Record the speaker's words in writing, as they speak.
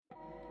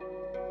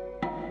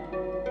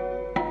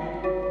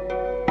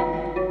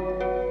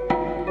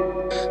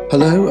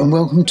Hello and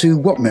welcome to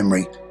What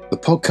Memory, the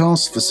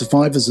podcast for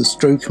survivors of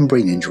stroke and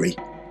brain injury.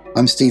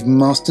 I'm Stephen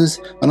Masters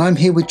and I'm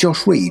here with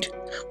Josh Reed.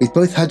 We've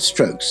both had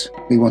strokes.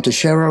 We want to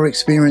share our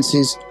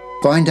experiences,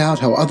 find out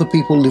how other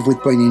people live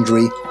with brain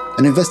injury,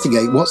 and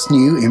investigate what's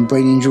new in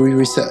brain injury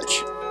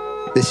research.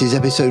 This is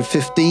episode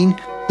 15,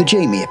 the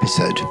Jamie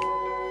episode.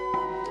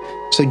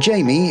 So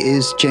Jamie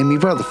is Jamie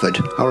Rutherford,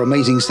 our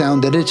amazing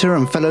sound editor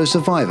and fellow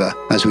survivor,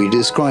 as we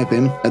describe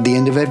him at the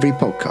end of every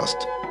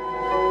podcast.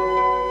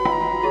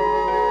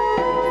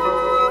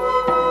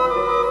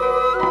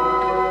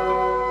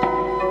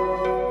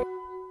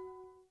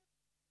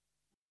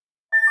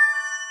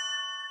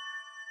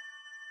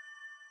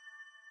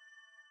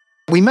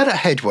 We met at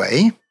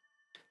Headway,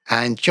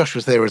 and Josh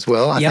was there as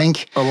well, I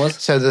think. I was.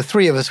 So the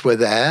three of us were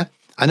there.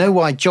 I know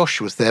why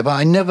Josh was there, but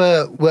I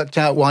never worked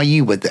out why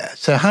you were there.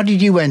 So how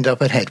did you end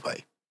up at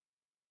Headway?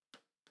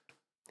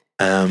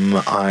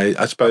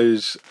 I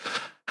suppose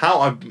how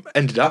I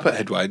ended up at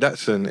Headway,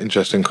 that's an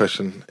interesting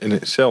question in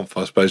itself,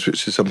 I suppose,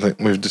 which is something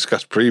we've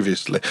discussed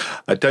previously.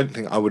 I don't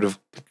think I would have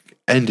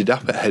ended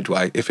up at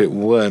Headway if it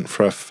weren't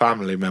for a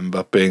family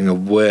member being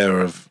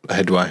aware of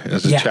Headway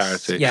as a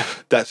charity. Yeah.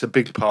 That's a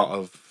big part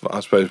of,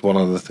 I suppose, one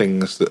of the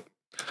things that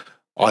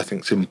I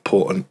think is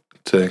important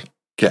to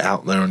get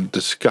out there and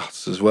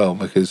discuss as well,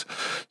 because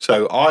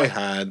so I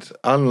had,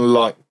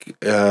 unlike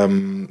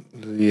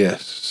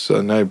yes,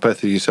 I know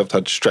both of yourself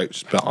had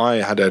strokes, but I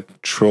had a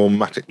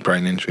traumatic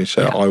brain injury.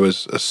 So I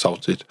was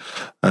assaulted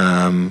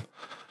on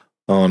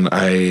a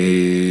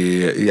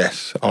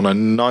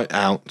night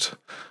out,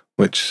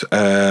 which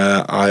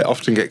I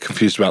often get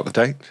confused about the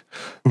date,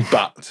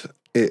 but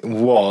it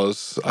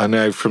was, I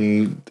know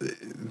from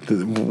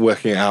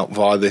working it out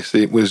via this,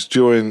 it was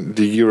during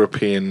the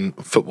European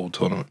football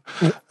tournament.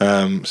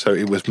 So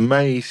it was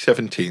May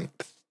 17th,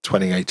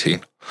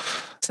 2018.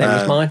 Same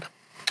as mine.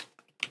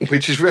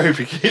 Which is very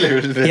peculiar,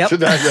 isn't it? Yep. To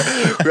know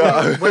that,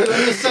 right. Were we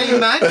in the same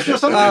match or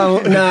something?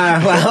 Oh,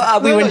 no. Well,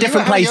 we were in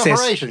different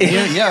places.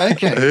 Yeah,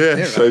 okay.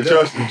 Yeah, so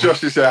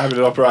Josh is having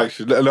an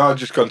operation, and I'd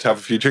just gone to have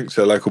a few drinks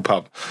at a local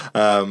pub.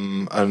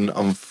 And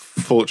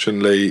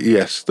unfortunately,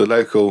 yes, the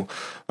local,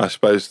 I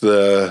suppose,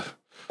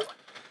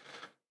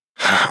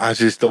 as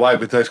is the way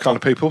with those kind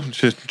of people,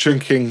 just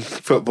drinking,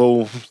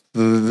 football,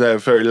 they're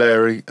very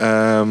leery.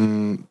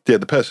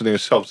 The person who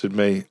assaulted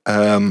me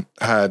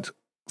had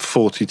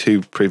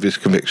 42 previous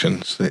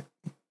convictions, it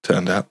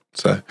turned out.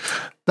 So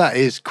That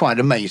is quite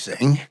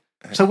amazing.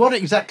 So what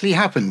exactly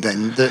happened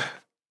then that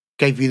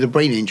gave you the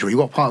brain injury?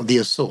 What part of the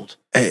assault?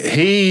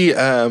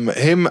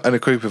 him and a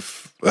group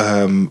of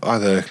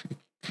either,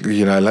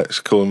 let's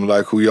call them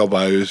local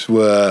yobbos,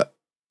 were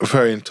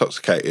very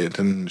intoxicated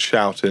and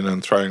shouting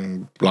and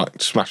throwing,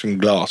 smashing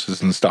glasses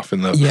and stuff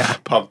in the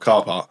pub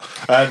car park.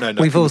 No,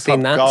 We've all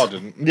seen that.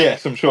 Garden.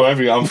 Yes, I'm sure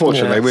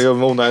unfortunately, we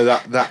all know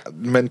that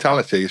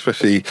mentality,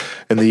 especially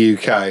in the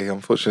UK.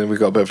 Unfortunately, we've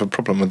got a bit of a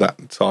problem with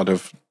that side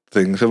of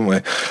things, haven't we?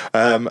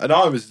 And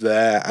I was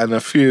there, and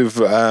a few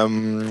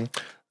of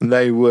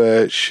they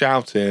were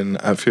shouting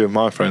at a few of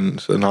my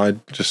friends, and I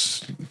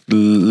just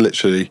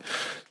literally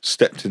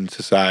stepped in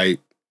to say,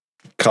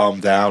 calm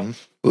down.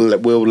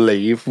 We'll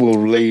leave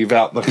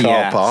out the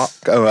car park,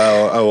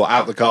 or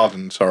out the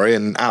garden,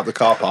 and out the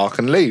car park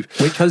and leave.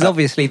 Which was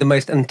obviously the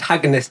most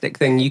antagonistic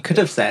thing you could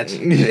have said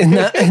in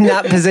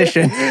that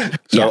position.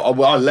 So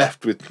I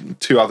left with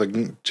two other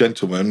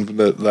gentlemen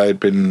that they'd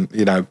been,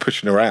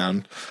 pushing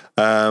around.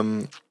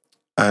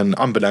 And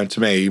unbeknown to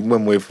me,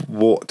 when we've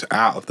walked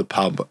out of the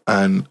pub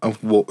and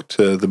I've walked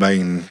to the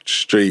main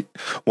street,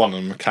 one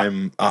of them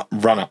came up,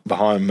 run up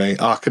behind me.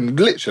 I can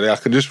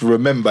just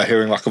remember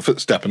hearing like a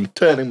footstep and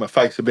turning my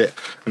face a bit,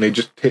 and he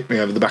just hit me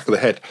over the back of the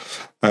head.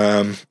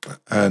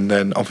 And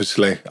then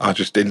obviously I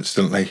just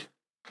instantly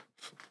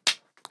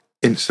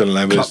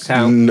was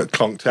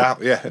clonked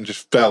out, and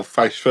just fell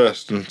face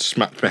first and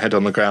smacked my head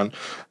on the ground.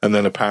 And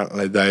then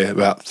apparently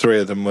about three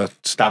of them were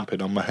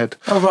stamping on my head.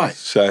 Oh, right.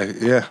 So,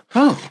 yeah.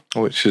 Oh.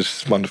 Which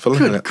is wonderful,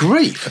 Good isn't it?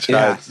 grief.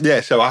 So,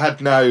 so I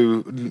had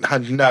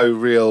no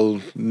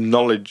real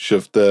knowledge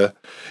of the,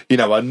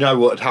 I know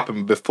what had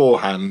happened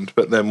beforehand,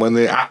 but then when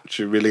it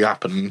actually really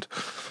happened,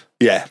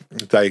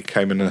 they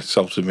came in and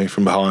assaulted me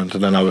from behind,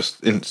 and then I was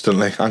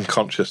instantly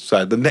unconscious.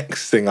 So the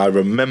next thing I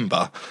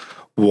remember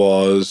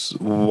was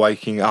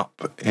waking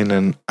up in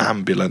an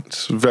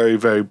ambulance very,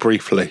 very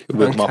briefly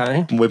with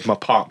my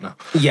partner.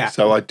 Yeah.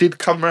 So I did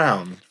come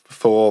round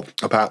for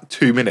about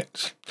 2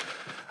 minutes.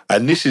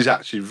 And this is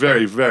actually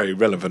very, very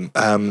relevant.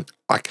 I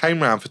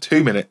came round for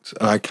 2 minutes,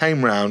 and I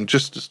came round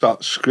just to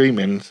start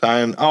screaming,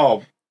 saying,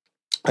 "Oh,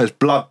 there's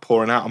blood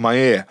pouring out of my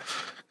ear.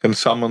 Can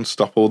someone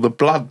stop all the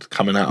blood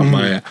coming out of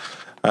my ear?"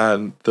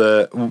 And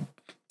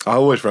I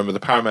always remember the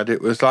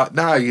paramedic was like,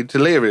 "No, you're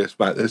delirious,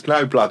 mate. There's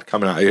no blood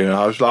coming out of you." And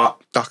I was like,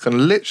 "I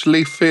can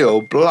literally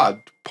feel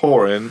blood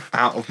pouring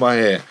out of my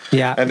ear."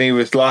 Yeah. And he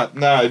was like,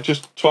 "No,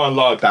 just try and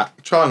lie back.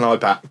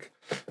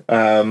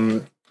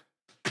 And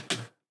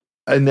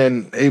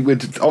then it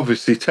would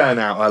obviously turn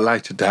out at a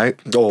later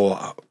date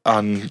or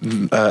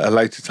a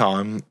later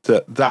time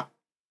that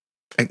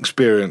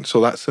experience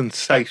or that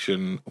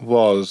sensation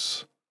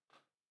was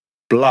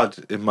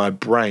blood in my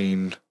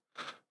brain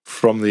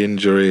from the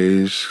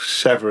injuries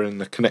severing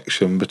the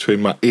connection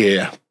between my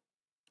ear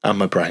and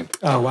my brain.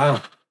 Oh,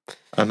 wow.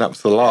 And that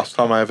was the last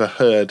time I ever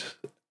heard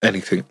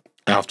anything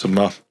out of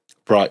my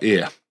right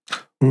ear.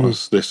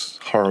 Was this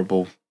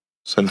horrible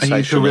sensation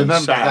And you can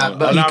remember sound. that,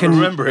 but and you I can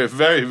remember it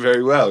very,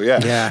 very well.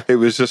 Yeah, it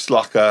was just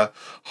like a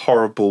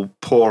horrible,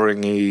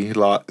 pouring-y,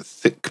 like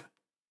thick,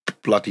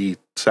 bloody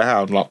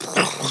sound, like.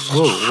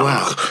 Whoa,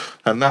 wow.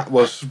 And that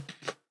was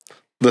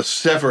the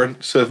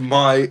severance of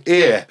my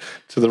ear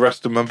to the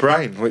rest of my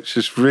brain, which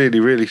is really,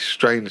 really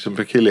strange and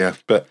peculiar.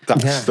 But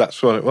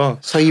that's what it was.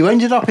 So you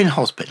ended up in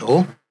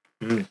hospital.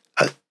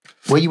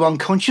 Were you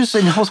unconscious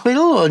in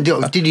hospital, or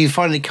did you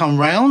finally come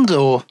round?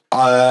 Or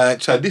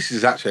so this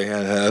is actually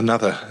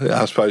another.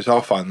 I suppose I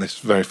find this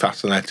very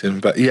fascinating.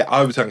 But yeah,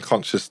 I was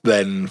unconscious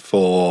then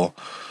for.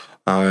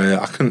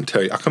 I couldn't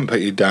tell you. I couldn't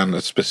put you down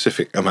a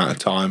specific amount of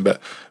time, but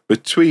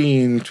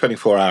between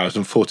 24 hours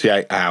and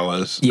 48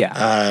 hours. Yeah.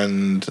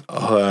 And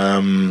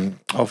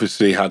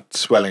obviously had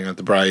swelling of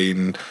the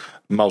brain,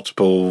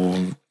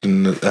 multiple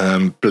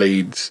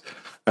bleeds,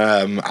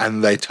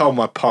 and they told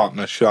my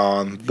partner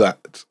Sean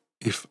that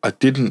if I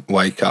didn't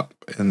wake up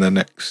in the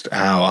next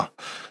hour,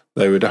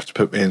 they would have to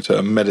put me into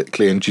a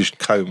medically induced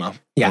coma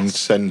and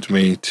send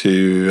me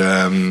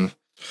to.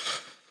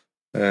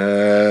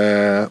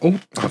 I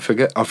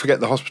forget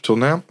the hospital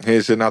now.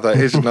 Here's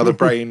another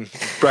brain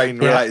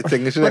related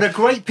thing, isn't But it? a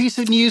great piece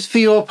of news for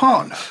your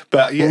partner.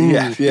 But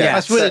yeah.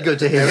 That's really good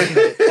to hear, isn't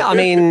it? I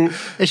mean,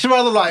 It's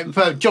rather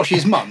like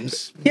Josh's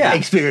mum's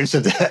experience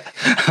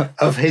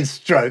of his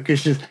stroke.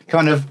 It's just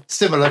kind of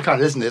similar,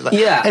 isn't it? Like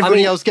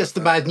everybody else gets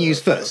the bad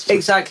news first.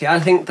 Exactly. I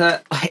think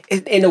that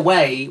in a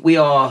way we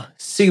are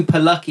super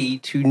lucky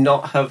to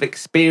not have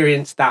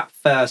experienced that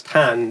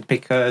firsthand,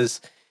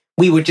 because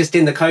we were just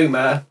in the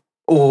coma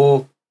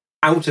or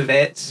out of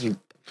it,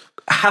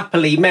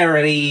 happily,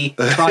 merrily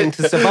trying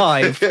to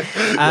survive.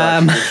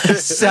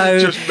 So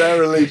just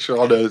merrily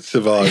trying to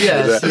survive.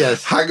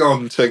 Yes. Hang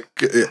on to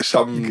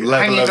some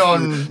level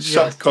of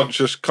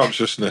subconscious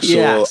consciousness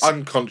or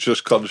unconscious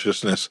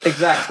consciousness.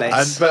 Exactly.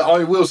 But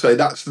I will say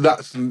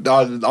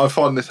I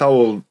find this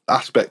whole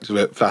aspect of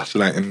it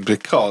fascinating,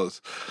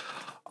 because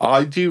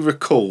I don't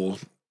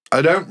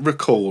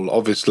recall,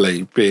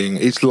 obviously,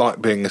 it's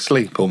like being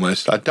asleep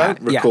almost. I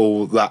don't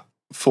recall that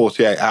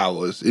 48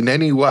 hours in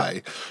any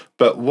way.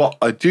 But what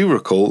I do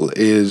recall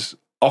is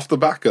off the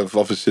back of,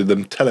 obviously,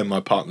 them telling my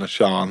partner,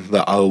 Sean,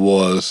 that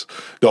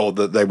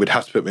that they would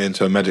have to put me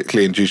into a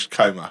medically induced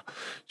coma.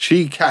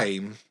 She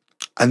came,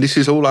 and this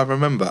is all I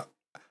remember,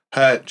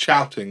 her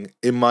shouting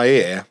in my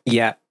ear,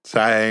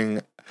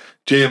 saying,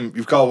 Jim,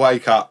 you've got to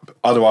wake up,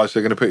 otherwise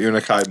they're going to put you in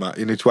a coma.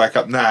 You need to wake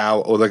up now,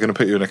 or they're going to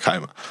put you in a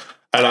coma.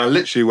 And I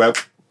literally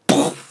went,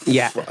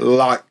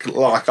 like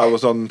I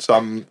was on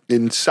some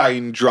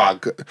insane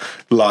drug,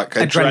 like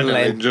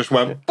adrenaline just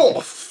went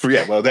poof.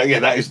 Yeah, well,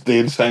 that is the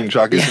insane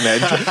drug, isn't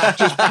it?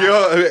 Just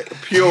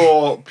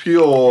pure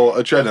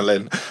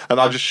adrenaline.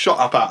 And I just shot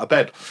up out of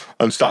bed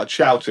and started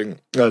shouting.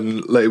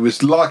 And it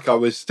was like I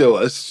was still,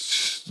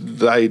 as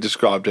they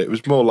described it, it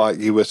was more like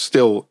you were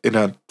still in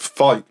a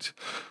fight.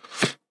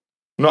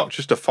 Not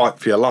just a fight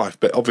for your life,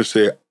 but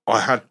obviously I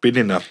had been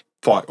in a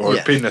fight or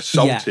had been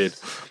assaulted.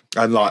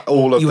 And like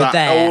all of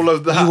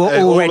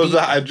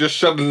that had just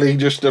suddenly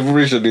just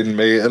arisen in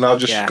me, and I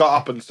just got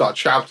up and started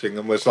shouting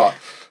and was like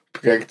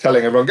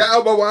telling everyone, "Get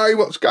out of my way!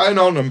 What's going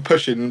on?" and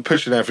pushing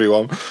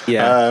everyone.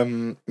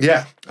 And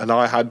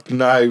I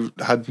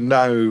had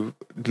no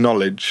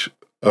knowledge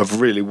of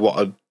really what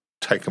had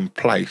taken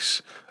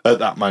place at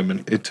that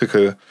moment. It took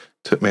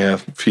me a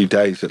few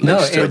days at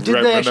least. Did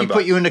they actually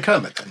put you in a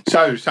coma then?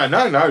 No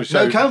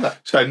coma.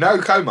 So no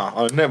coma.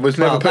 I was never put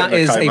in a coma. That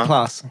is A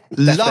plus.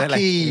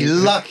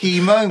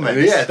 Lucky moment.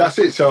 Yeah, that's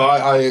it. So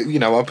I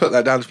put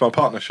that down to my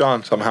partner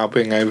Sean somehow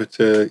being able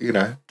to,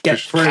 get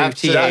through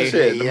to you. That's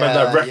it.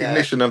 The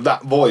recognition of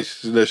that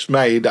voice that's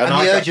made, and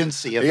the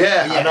urgency of it.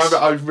 And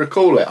I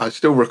recall it. I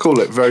still recall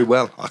it very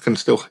well. I can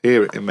still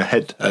hear it in my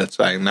head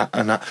saying that,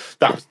 and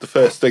that was the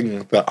first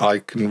thing that I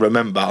can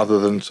remember, other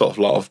than sort of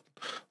a lot of.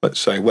 Let's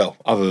say,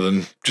 other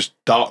than just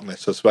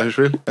darkness, I suppose,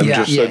 really.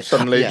 And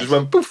suddenly it just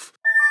went poof.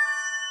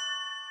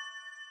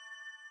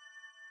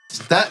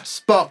 That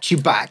sparked you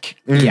back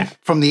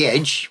from the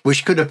edge,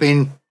 which could have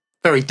been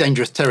very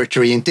dangerous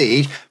territory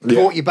indeed,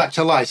 brought you back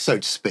to life, so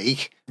to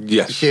speak.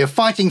 Yes. So you're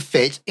fighting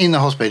fit in the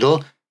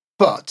hospital,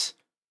 but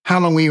how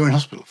long were you in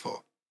hospital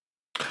for?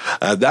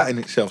 That in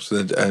itself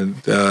is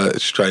a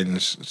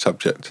strange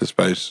subject, I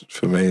suppose,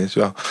 for me as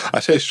well. I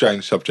say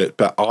strange subject,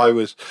 but I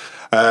was...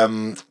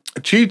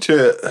 due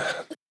to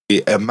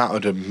the amount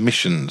of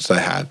admissions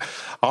they had,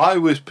 I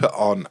was put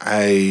on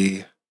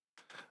a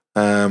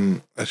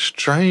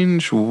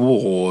strange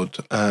ward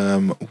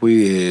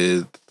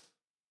with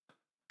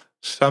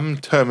some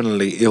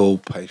terminally ill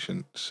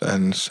patients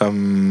and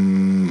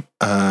some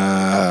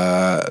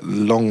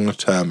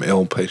long-term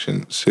ill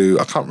patients who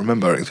I can't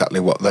remember exactly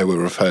what they were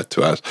referred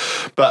to as.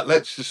 But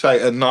let's just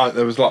say at night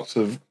there was lots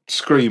of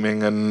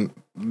screaming and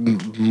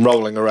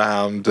rolling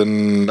around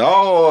and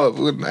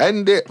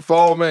end it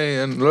for me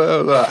and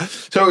blah, blah.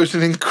 So it was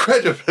an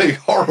incredibly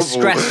horrible,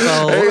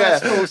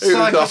 stressful,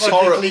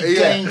 psychologically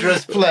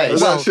dangerous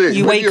place. Well,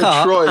 you wake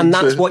up and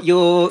that's what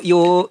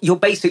you're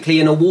basically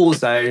in a war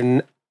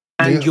zone.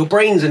 And your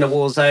brain's in a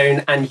war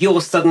zone, and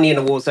you're suddenly in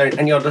a war zone,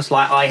 and you're just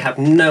like, I have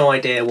no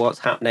idea what's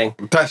happening.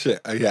 That's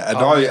it, yeah.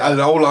 And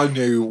all I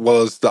knew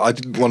was that I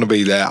didn't want to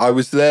be there. I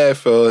was there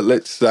for,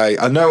 let's say,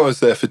 I know I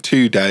was there for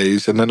 2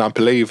 days, and then I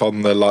believe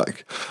on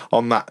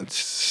that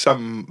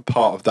some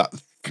part of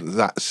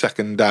that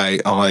second day,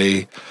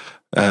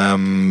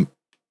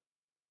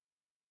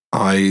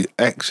 I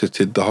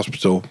exited the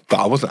hospital, but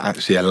I wasn't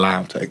actually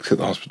allowed to exit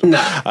the hospital. No.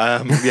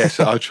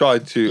 Yes, I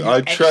tried to.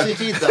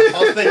 Exited the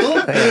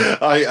hospital?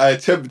 I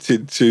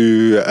attempted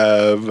to,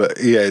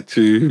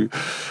 to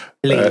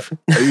leave.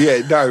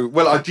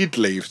 Well, I did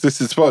leave. This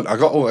is fun. I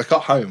got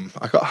home.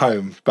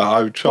 But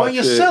I tried by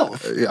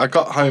yourself. I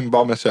got home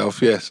by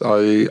myself. Yes,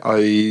 I.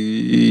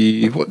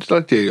 What did I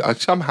do? I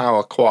somehow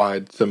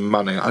acquired some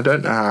money. I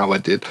don't know how I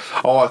did.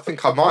 I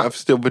think I might have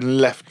still been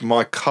left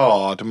my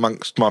card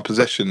amongst my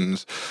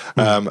possessions,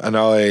 and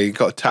I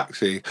got a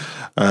taxi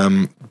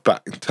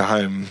back to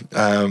home.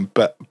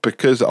 But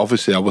because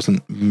obviously I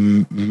wasn't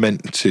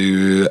meant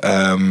to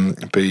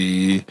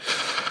be.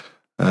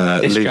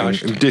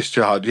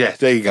 Discharged. Yes,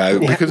 there you go.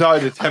 Because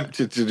I'd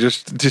attempted to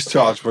just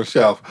discharge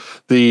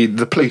myself. The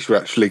police were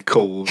actually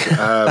called,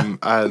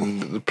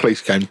 and the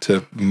police came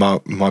to my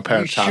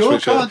parents' house. Sure,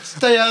 can't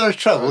stay out of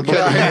trouble.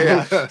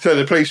 So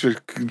the police were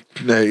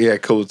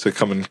called to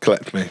come and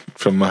collect me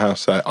from my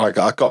house. So I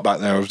got back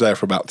there. I was there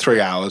for about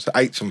 3 hours.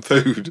 Ate some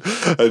food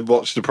and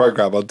watched the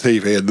program on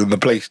TV. And then the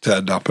police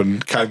turned up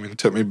and came and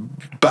took me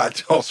back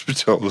to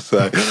hospital.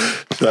 So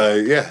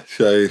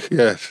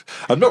yes,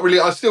 I'm not really.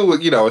 I still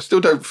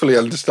don't fully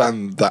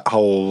understand that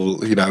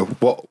whole,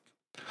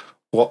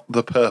 what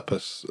the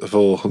purpose of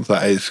all of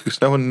that is,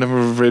 because no one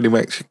never really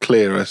makes it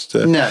clear as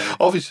to. No.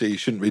 Obviously, you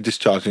shouldn't be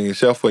discharging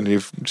yourself when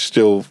you've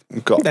still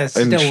got a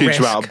huge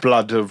amount of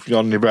blood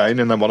on your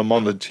brain and they want to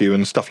monitor you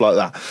and stuff like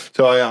that.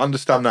 So I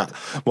understand that.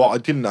 What I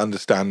didn't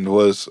understand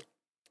was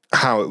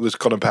how it was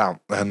gone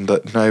about, and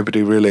that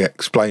nobody really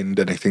explained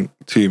anything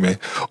to me,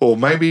 or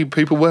maybe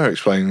people were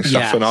explaining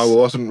stuff and I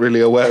wasn't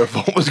really aware of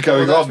what was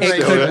going on.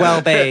 It could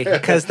well be,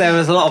 because there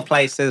was a lot of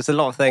places, a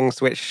lot of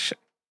things which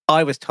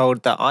I was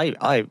told that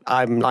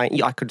I'm like,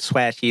 I could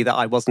swear to you that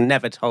I was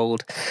never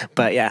told,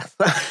 but yeah.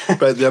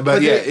 but in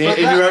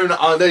your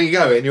own, there you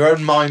go, in your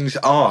own mind's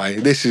eye,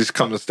 this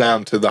comes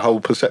down to the whole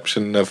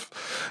perception of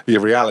your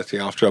reality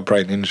after a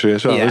brain injury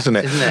as well, isn't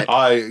it?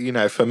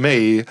 For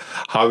me,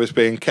 I was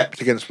being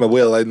kept against my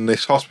will in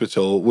this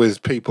hospital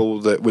with people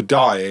that were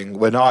dying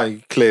when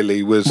I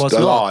clearly was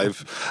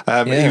alive,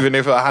 even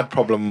if I had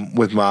problem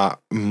with my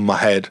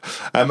head.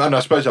 And I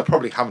suppose I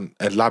probably haven't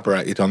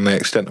elaborated on the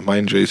extent of my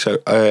injury, so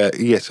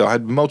so I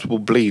had multiple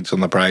bleeds on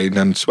the brain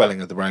and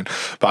swelling of the brain,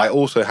 but I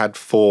also had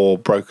 4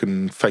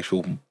 broken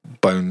facial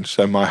bones.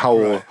 So my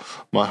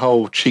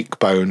whole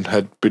cheekbone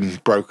had been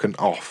broken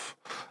off,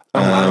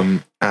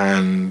 and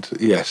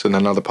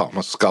another part of my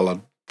skull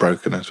had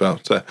broken as well.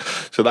 So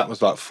that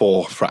was like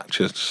 4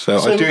 fractures. So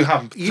I do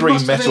have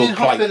 3 metal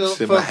plates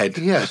in my head.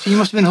 Yeah, so you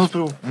must have been in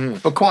hospital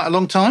for quite a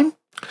long time.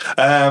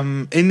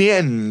 In the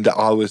end,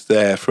 I was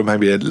there for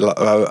maybe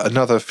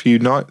another few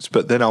nights,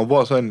 but then I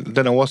was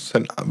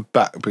sent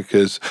back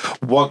because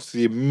once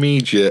the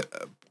immediate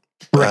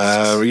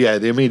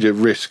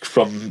risk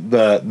from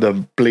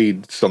the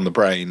bleeds on the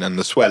brain and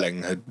the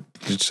swelling had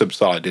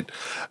subsided,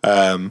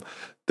 then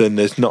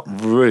there's not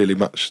really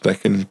much they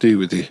can do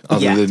with you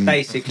other than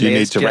basically you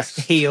need it's to just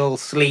rest. Heal,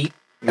 sleep.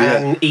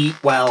 And eat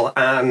well,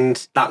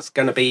 and that's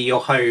going to be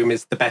your home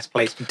is the best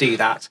place to do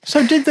that.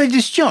 So did they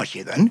discharge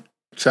you then?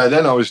 So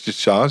then I was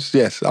discharged.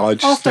 Yes,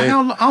 after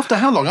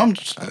how long? I'm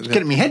just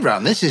getting my head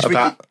around this. Is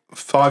about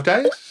 5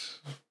 days.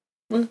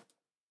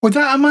 With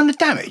that amount of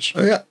damage?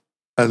 Oh, yeah.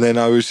 And then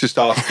I was just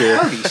asked to...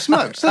 Holy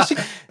smokes, that's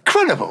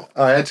incredible.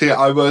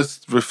 I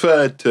was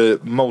referred to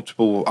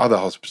multiple other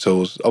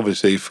hospitals,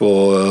 obviously,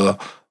 for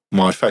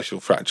my facial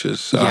fractures.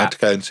 So I had to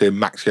go and see a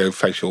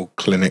maxillofacial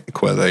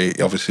clinic where they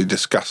obviously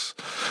discuss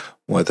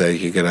whether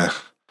you're going to...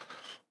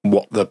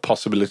 what the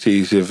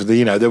possibilities of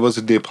there was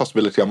the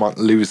possibility I might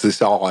lose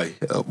this eye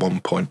at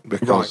one point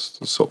because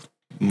sort of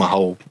my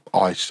whole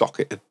eye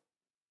socket had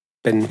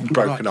been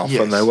broken off,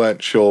 and they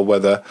weren't sure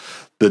whether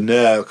the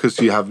nerve, because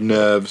you have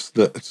nerves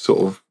that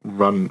sort of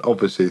run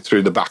obviously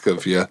through the back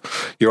of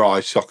your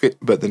eye socket,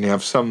 but then you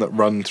have some that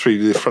run through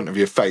the front of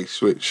your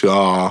face, which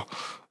are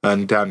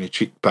and down your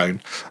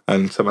cheekbone,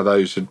 and some of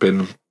those had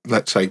been,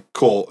 let's say,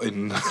 caught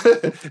in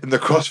the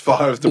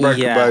crossfire of the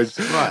broken bones.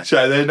 Right.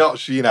 So they're not,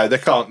 they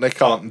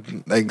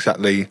can't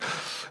exactly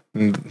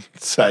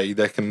say.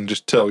 They can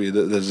just tell you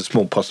that there's a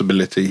small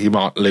possibility you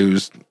might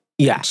lose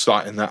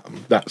sight in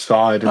that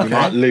side, and you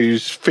might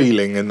lose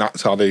feeling in that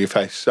side of your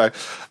face. So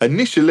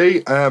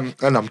initially, and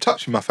I'm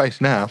touching my face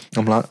now,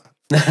 I'm like,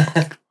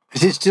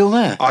 Is it still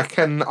there? I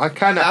can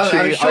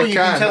actually. sure you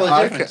can tell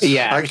the difference.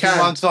 Yeah. I Between can.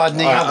 one side and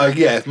the other.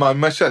 Yeah,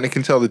 I certainly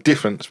can tell the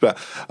difference. But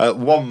at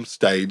one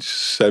stage,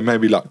 so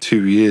maybe like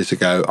 2 years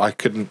ago, I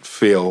couldn't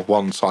feel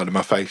one side of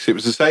my face. It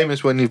was the same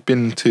as when you've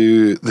been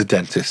to the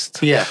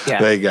dentist. Yeah.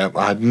 There you go.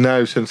 I had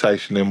no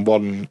sensation in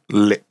one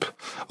lip,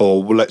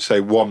 or let's say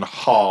one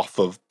half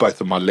of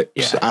both of my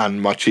lips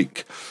and my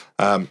cheek.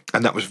 And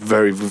that was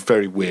very,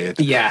 very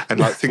weird. Yeah. And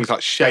like things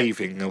like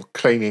shaving or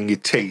cleaning your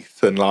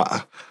teeth and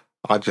like...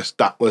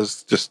 that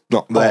was just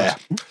not there.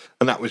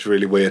 And that was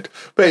really weird.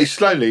 But it's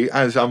slowly,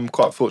 as I'm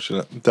quite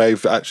fortunate,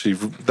 they've actually,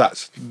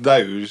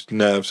 those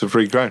nerves have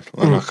regrown.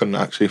 And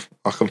I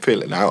can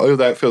feel it now,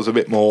 although it feels a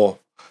bit more...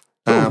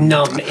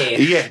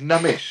 numb-ish. Yeah,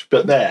 numbish,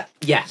 but there.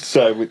 Yeah.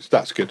 So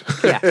that's good.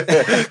 Yeah.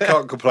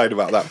 Can't complain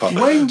about that part.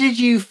 When did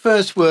you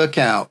first work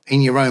out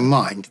in your own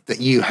mind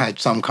that you had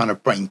some kind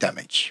of brain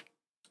damage?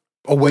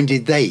 Or when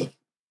did they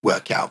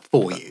work out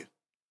for you?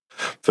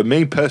 For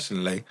me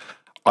personally,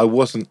 I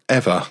wasn't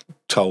ever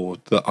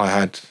told that I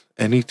had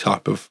any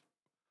type of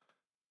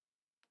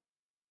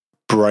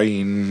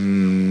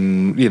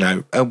brain,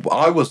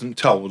 I wasn't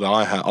told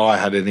I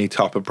had any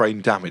type of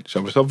brain damage. I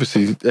was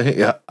obviously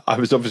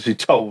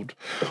told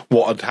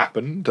what had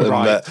happened,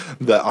 and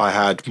that I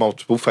had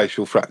multiple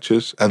facial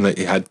fractures, and that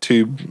you had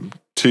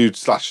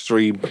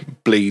 2/3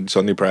 bleeds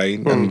on your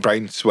brain and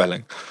brain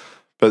swelling.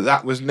 But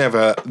that was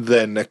never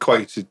then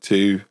equated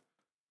to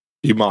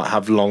you might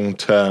have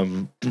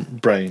long-term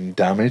brain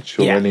damage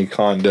or any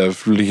kind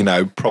of,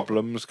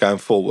 problems going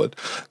forward.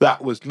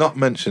 That was not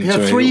mentioned to me.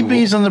 You had 3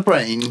 bleeds on the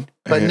brain,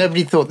 but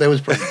nobody thought there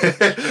was brain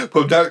damage.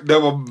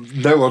 Well,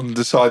 no one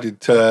decided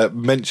to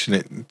mention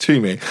it to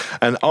me.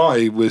 And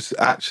I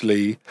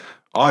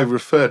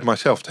referred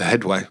myself to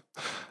Headway.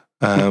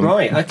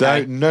 Right,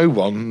 okay. No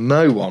one,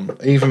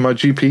 even my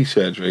GP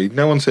surgery,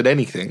 no one said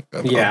anything.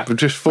 Yeah.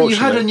 Just Well, fortunately. you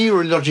had a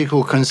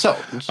neurological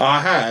consultant.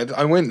 I had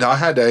a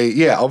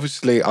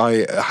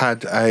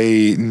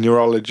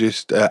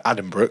neurologist,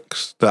 Adam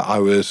Brooks, that I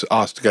was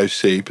asked to go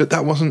see, but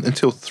that wasn't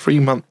until 3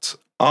 months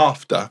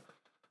after.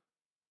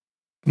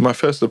 My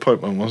first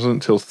appointment wasn't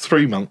until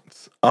 3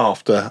 months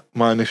after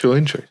my initial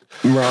injury.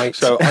 Right.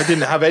 So I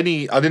didn't have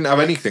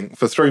anything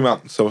for 3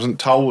 months. I wasn't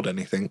told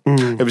anything.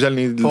 It was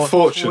only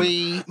fortunate.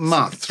 3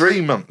 months. 3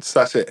 months,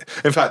 that's it.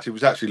 In fact, it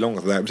was actually longer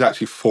than that. It was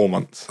actually 4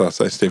 months, I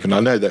say, Stephen. I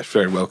know that's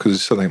very well because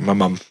it's something my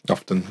mum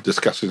often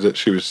discusses that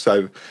she was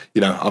so,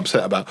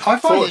 upset about. I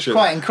find it's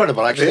quite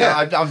incredible, actually.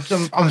 Yeah.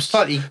 I'm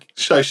slightly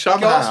So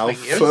somehow,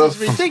 gasping. This is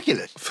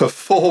ridiculous. for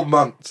 4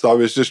 months, I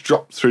was just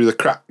dropped through the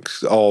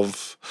cracks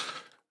of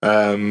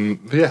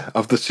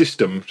the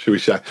system, shall we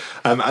say.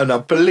 And I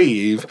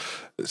believe,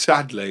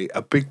 sadly,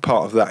 a big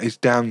part of that is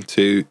down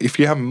to if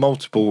you have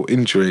multiple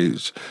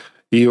injuries,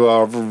 you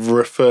are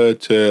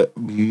referred to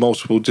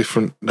multiple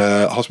different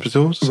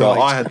hospitals. So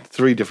I had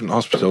 3 different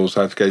hospitals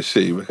I had to go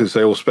see because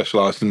they all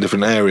specialised in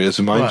different areas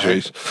of my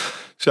injuries.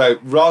 So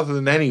rather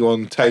than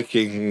anyone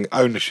taking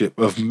ownership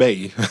of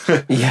me,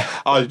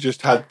 I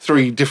just had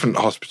 3 different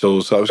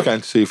hospitals I was going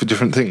to see for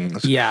different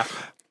things. Yeah.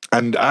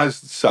 And as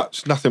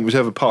such, nothing was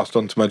ever passed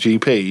on to my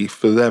GP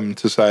for them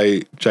to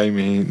say,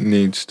 Jamie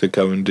needs to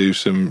go and do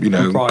some,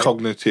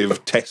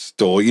 cognitive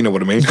test or, you know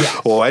what I mean?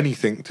 Yes. Or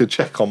anything to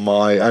check on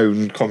my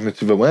own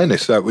cognitive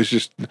awareness. So it was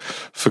just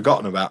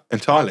forgotten about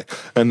entirely.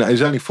 And it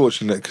was only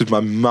fortunate because my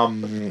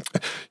mum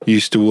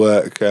used to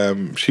work,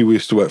 she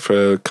used to work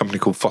for a company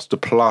called Foster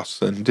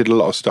Plus and did a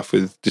lot of stuff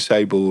with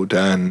disabled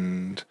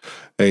and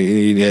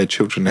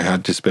children who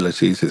had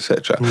disabilities,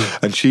 etc.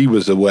 And she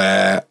was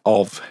aware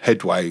of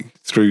Headway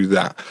through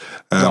that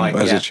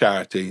as a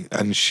charity.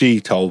 And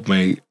she told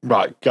me,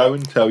 right, go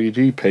and tell your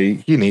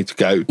GP you need to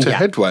go to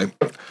Headway.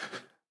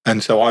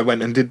 And so I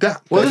went and did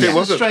that. Well, this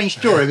is a strange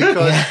story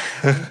because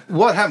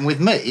what happened with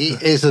me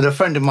is that a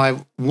friend of my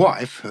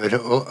wife who'd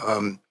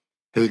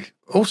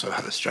also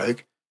had a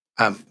stroke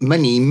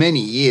many,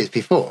 many years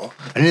before,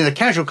 and in a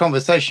casual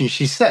conversation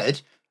she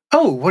said,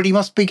 "Oh, well, he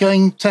must be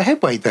going to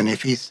Headway then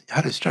if he's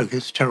had a stroke.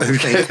 It's a terrible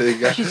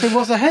thing." She said,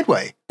 "What's a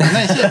Headway?"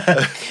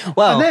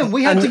 And then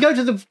we had to go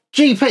to the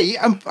GP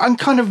and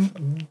kind of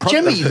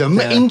jemmy them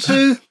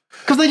into...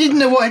 Because they didn't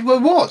know what Headway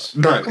was.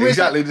 No,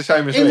 exactly the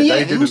same as me.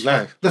 They didn't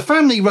know. The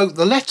family wrote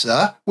the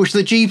letter, which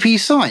the GP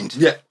signed.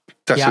 Yeah,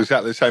 that's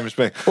exactly the same as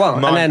me.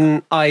 Well, and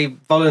then I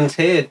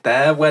volunteered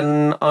there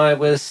when I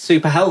was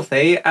super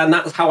healthy, and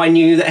that's how I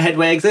knew that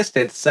Headway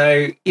existed.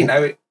 So,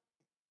 Because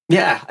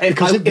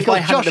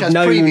Josh has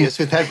previous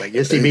with Headway,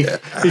 you see,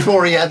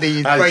 before he had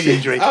the brain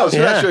injury. Oh, so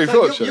that's really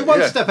fortunate. You're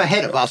one step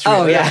ahead of us,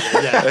 really.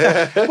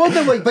 Well,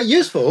 no, but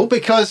useful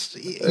because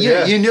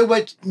you knew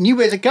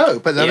where to go.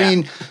 But I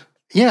mean...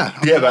 Yeah.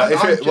 Yeah, but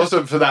if it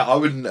wasn't for that, I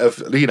wouldn't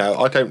have,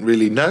 I don't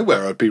really know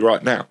where I'd be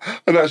right now.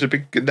 And that's a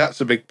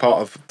big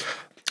part of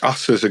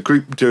us as a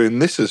group doing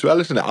this as well,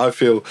 isn't it? I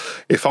feel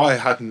if I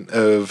hadn't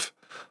have,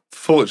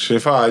 fortunately,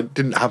 if I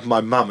didn't have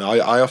my mum,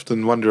 I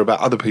often wonder about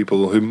other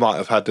people who might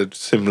have had a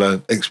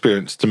similar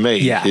experience to me.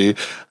 Yeah.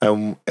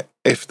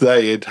 If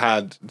they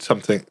had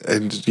something,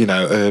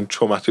 a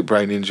traumatic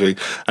brain injury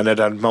and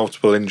had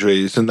multiple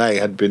injuries and they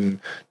had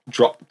been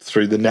dropped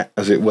through the net,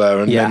 as it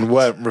were, and then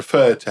weren't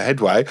referred to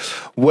Headway,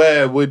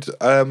 where would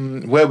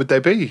they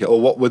be,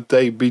 or what would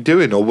they be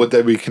doing, or would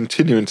they be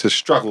continuing to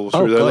struggle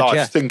through their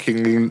life,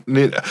 thinking,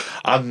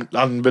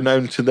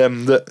 unbeknown to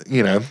them, that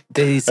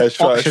these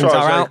options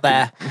are out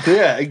there.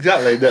 Yeah,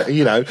 exactly. That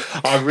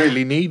I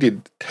really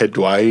needed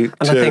Headway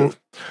to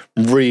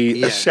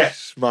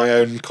reassess my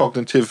own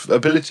cognitive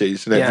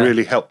abilities, and it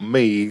really helped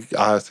me,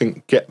 I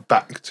think, get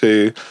back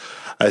to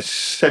a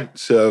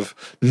sense of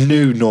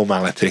new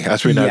normality.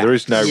 As we know, there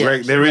is no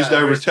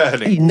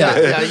returning. No,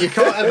 you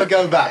can't ever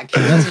go back.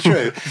 That's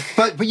true.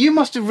 But you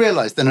must have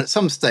realised then at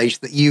some stage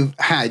that you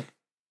had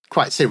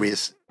quite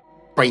serious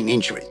brain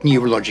injuries,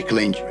 neurological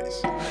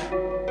injuries.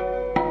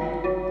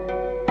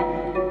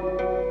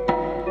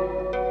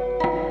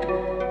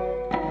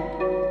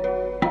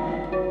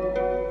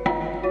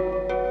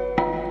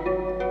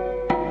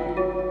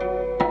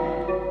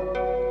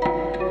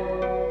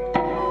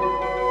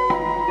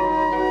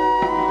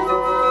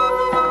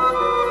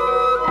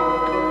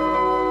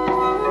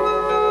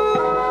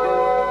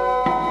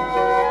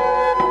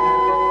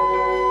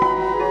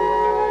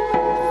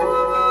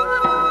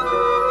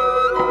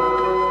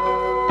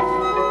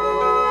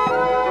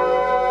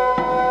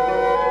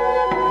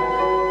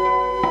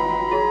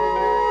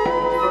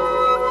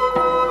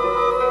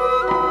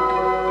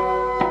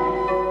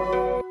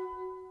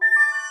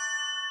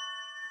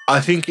 I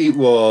think it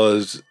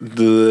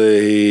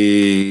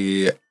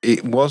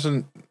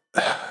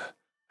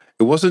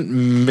wasn't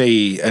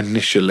me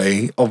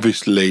initially,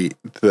 obviously,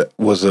 that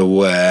was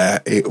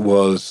aware. It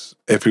was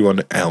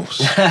everyone else.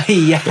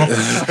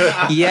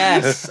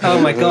 Yes. Oh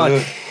my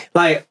God.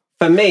 Like,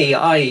 for me,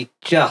 for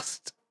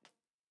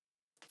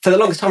the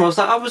longest time, I was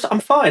like, I'm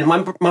fine.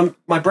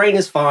 My brain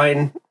is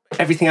fine.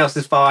 Everything else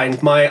is fine.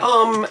 My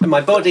arm and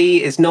my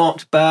body is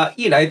not, but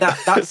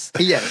that's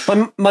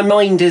my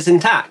mind is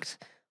intact.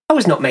 I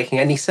was not making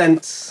any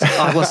sense.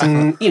 I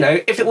wasn't,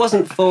 if it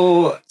wasn't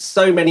for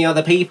so many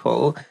other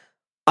people,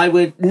 I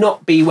would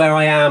not be where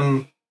I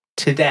am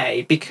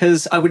today,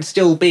 because I would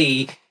still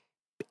be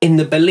in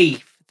the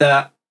belief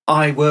that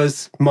I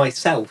was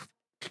myself.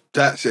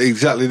 That's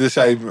exactly the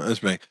same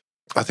as me.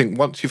 I think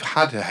once you've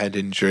had a head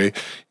injury,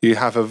 you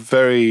have a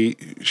very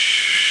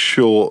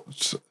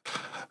short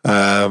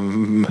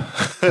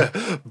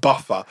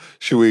buffer,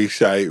 shall we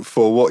say,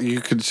 for what you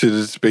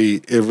consider to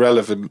be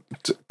irrelevant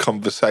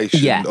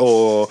conversation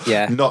or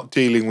not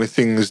dealing with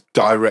things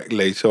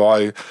directly. So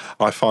I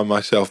find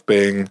myself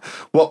being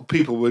what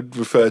people would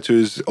refer to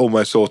as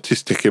almost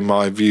autistic, in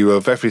my view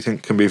of everything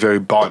can be very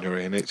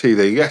binary and it's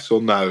either yes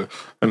or no.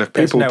 And if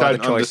people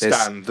don't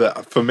understand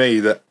that, for me,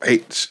 that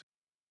it's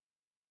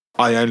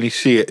I only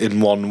see it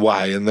in one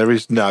way and there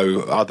is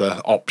no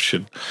other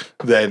option,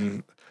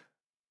 then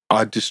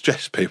I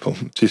distress people.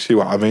 Do you see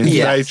what I mean?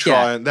 Yes,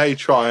 they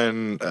try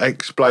and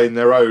explain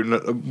their own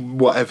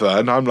whatever,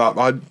 and I'm like,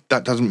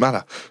 that doesn't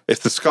matter. If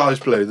the sky's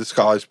blue, the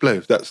sky's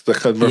blue. That's the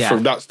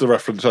that's the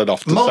reference I'd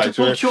often say.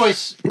 Multiple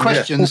choice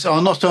questions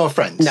are not our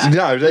friends.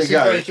 No, there you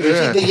go. It's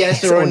either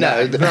yes or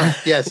no.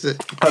 Yes, and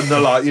they're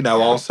like,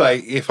 I'll say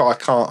if I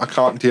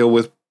can't deal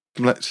with,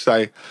 let's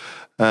say,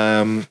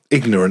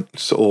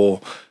 ignorance or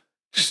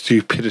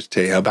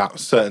stupidity about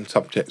certain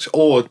subjects,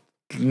 or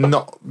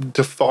not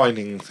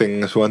defining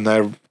things when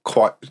they're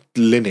quite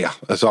linear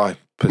as I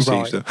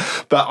perceive them.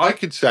 But I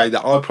could say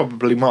that I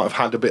probably might have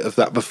had a bit of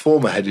that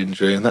before my head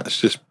injury, and that's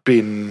just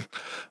been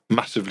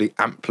massively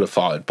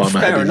amplified by my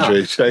head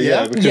injury. So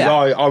because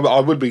I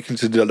would be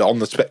considered on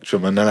the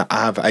spectrum, and then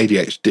I have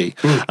ADHD,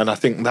 and I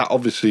think that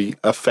obviously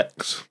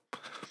affects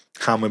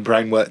how my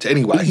brain worked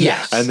anyway.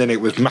 Yes. And then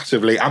it was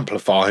massively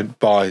amplified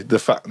by the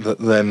fact that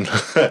then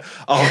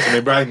after my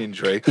brain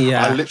injury,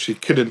 I literally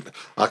couldn't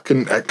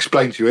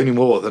explain to you any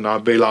more than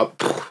I'd be like,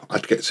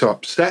 I'd get so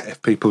upset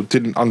if people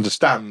didn't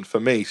understand.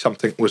 For me,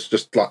 something was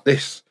just like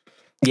this.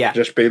 Yeah.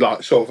 Just be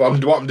like, sort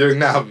of, what I'm doing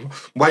now, I'm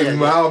waving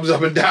my arms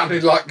up and down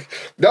and like,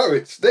 no,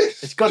 it's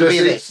this. It's got to be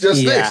this. It's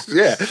just this.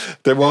 Yeah.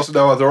 There was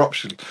no other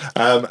option.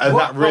 And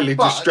that really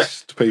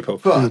distressed people.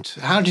 But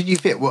how did you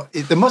feel?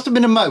 There must have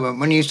been a moment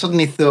when you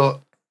suddenly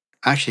thought,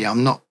 actually,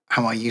 I'm not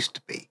how I used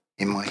to be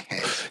in my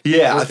head.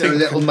 Yeah. Was there a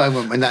little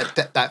moment when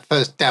that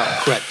first doubt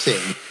crept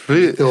in?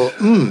 You thought,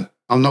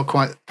 I'm not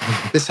quite.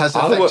 This has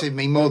affected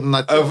me more than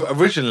I thought.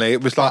 Originally,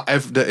 it was like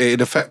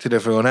it affected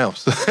everyone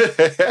else.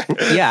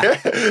 Yeah.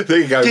 There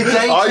you go.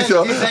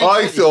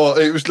 I thought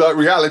it was like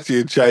reality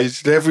had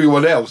changed. And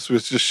everyone else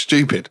was just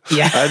stupid.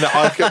 Yeah. And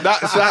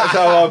that's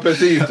how I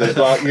perceived it.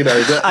 Like,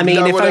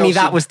 if only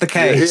that was the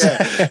case.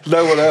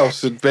 No one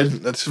else had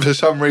been. For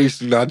some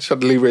reason, I'd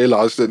suddenly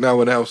realised that no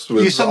one else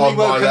was. You suddenly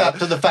woken up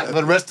to the fact that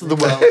the rest of the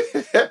world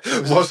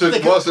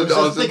wasn't as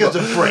thick as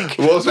a brick.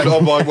 Wasn't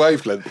on my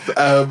wavelength.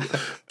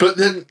 But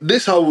then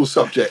this whole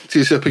subject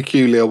is a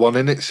peculiar one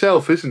in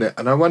itself, isn't it?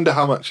 And I wonder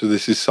how much of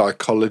this is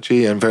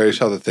psychology and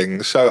various other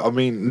things. So,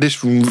 this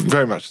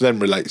very much then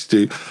relates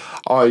to,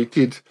 I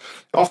did,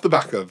 off the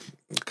back of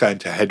going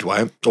to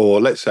Headway,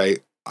 or let's say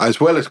as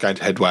well as going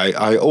to Headway,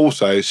 I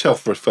also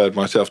self-referred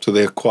myself to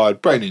the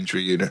acquired brain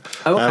injury unit.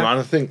 Oh, okay. And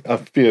I think a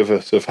few of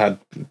us have had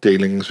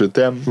dealings with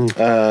them.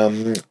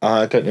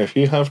 I don't know if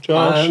you have,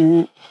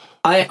 Josh.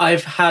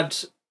 I've had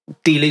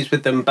dealings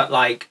with them, but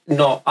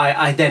not.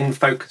 I then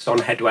focus on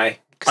Headway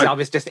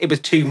because it was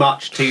too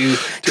much to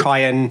try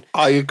and.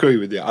 I agree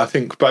with you. I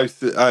think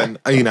both,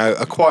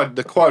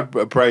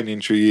 acquired brain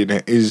injury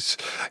unit is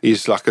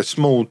like a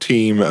small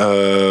team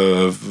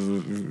of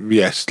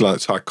like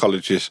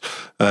psychologists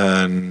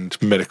and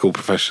medical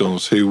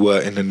professionals who were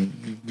in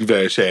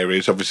various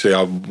areas. Obviously,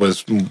 I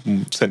was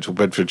Central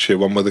Bedfordshire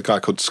one with a guy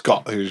called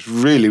Scott, who's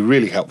really,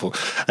 really helpful,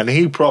 and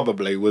he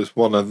probably was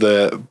one of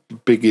the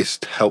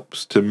biggest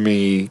helps to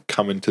me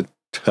coming to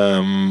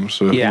terms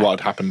with what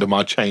had happened to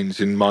my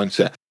change in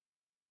mindset.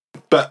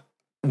 But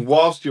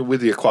whilst you're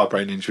with the acquired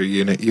brain injury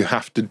unit, you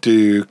have to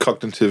do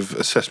cognitive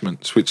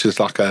assessments, which is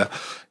like a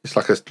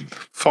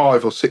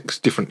 5 or 6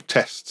 different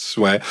tests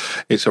where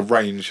it's a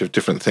range of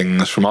different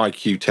things, from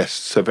IQ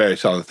tests to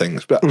various other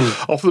things. But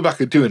off the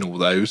back of doing all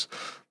those,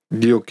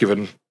 you're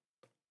given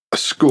a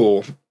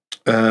score,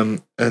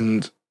 and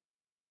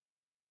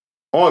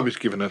I was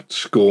given a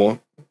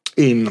score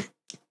in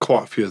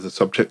quite a few of the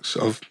subjects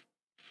of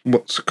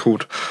what's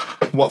called,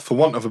 for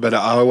want of a better,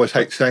 I always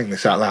hate saying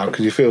this out loud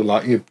because you feel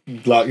like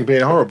you're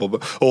being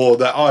horrible, or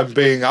that I'm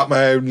being up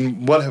my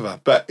own whatever,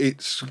 but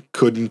it's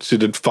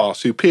considered far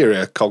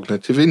superior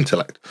cognitive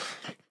intellect.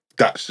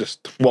 That's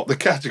just what the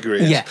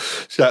category is. Yeah.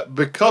 So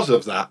because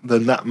of that,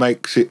 then that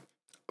makes it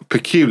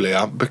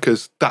peculiar,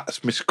 because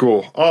that's my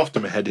score after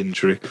my head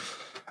injury.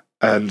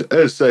 And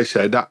as they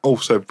say, that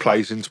also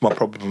plays into my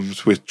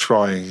problems with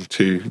trying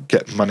to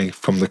get money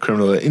from the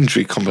criminal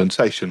injury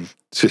compensation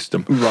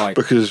system. Right.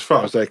 Because as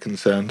far as they're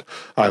concerned,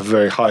 I have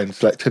very high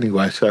intellect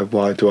anyway, so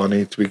why do I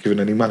need to be given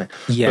any money?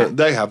 Yeah. But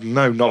they have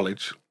no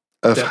knowledge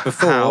of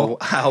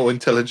how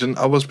intelligent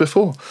I was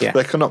before. Yeah.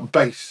 They cannot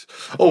base,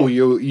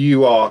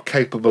 you are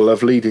capable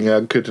of leading a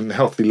good and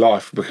healthy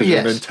life because you're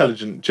an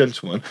intelligent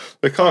gentleman.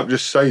 They can't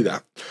just say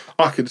that.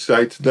 I could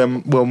say to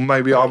them, well,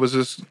 maybe I was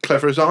as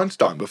clever as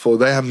Einstein before.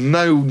 They have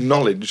no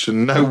knowledge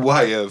and no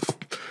way of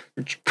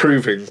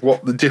proving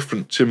what the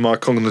difference in my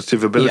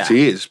cognitive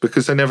ability is,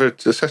 because they never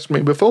assessed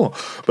me before.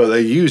 But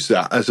they use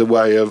that as a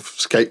way of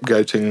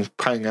scapegoating,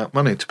 paying out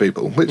money to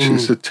people, which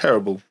is a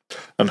terrible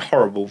and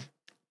horrible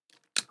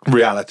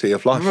reality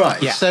of life.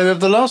 Right. Yeah. So, over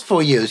the last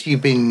 4 years,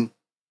 you've been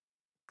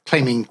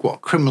claiming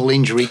criminal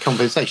injury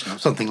compensation or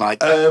something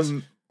like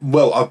that.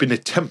 Well, I've been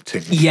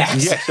attempting.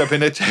 Yes, I've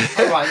been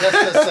attempting. All right,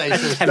 let's say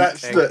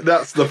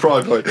that's the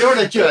prime point. You're on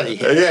a journey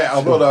here. Yeah,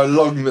 I'm on a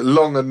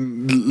long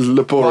and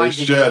laborious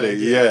journey.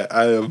 Yeah,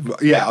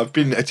 I've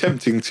been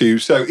attempting to.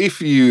 So, if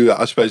you,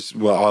 I suppose,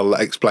 I'll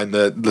explain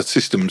the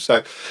system.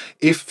 So,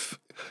 if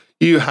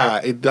you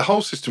had, the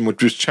whole system was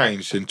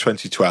changed in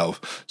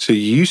 2012. So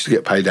you used to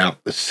get paid out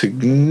a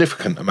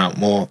significant amount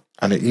more,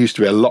 and it used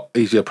to be a lot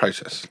easier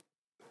process.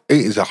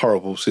 It is a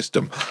horrible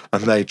system,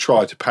 and they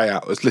try to pay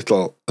out as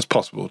little as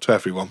possible to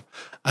everyone,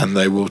 and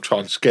they will try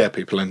and scare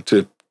people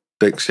into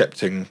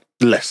accepting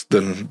less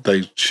than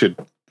they should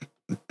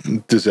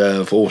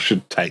deserve or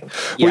should take,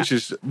 which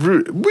is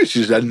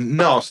a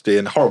nasty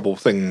and horrible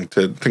thing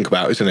to think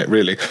about, isn't it?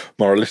 Really,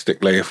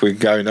 moralistically, if we're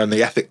going on,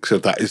 the ethics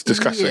of that is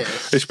disgusting,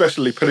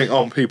 especially putting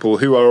on people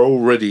who are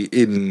already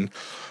in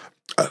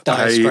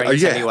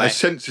a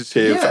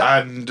sensitive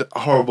and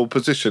horrible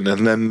position,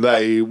 and then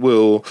they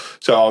will.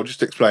 So I'll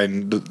just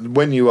explain that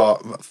when you are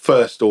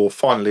first or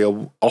finally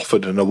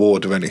offered an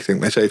award of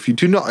anything, they say if you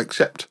do not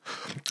accept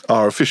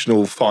our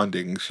official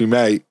findings, you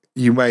may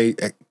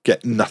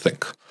get nothing.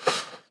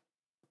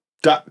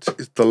 That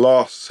is the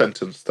last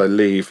sentence they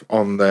leave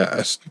on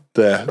their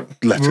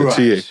letter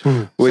to you,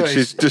 which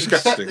is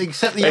disgusting.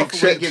 Accept the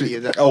offer we give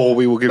you. Or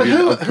we will give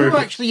you. Who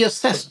actually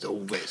assessed all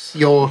this?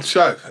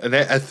 So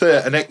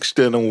an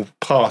external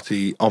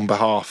party on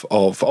behalf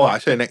of. I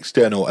say an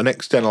external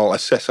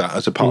assessor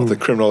as a part of the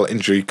Criminal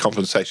Injury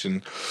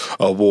Compensation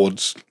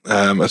Awards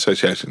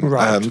Association.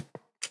 Right.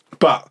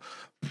 But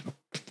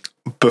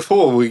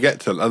before we get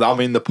to,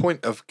 the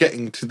point of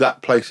getting to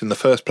that place in the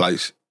first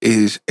place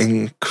is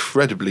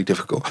incredibly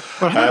difficult.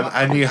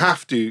 And you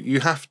have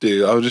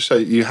to, I'll just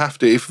say, you have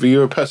to, if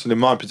you're a person in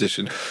my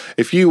position,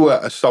 if you were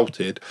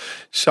assaulted,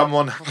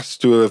 someone has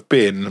to have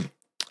been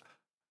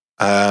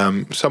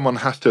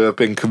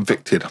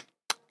convicted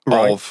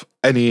of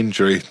any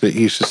injury that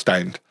you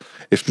sustained.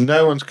 If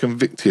no one's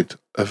convicted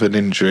of an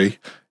injury,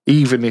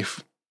 even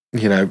if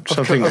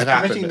something had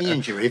happened. Committing the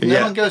injury. If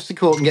no one goes to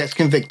court and gets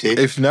convicted,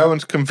 if no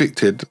one's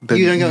convicted, then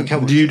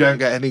you don't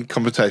get any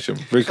compensation,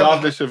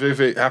 regardless of if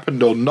it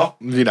happened or not.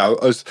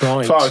 As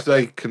far as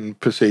they can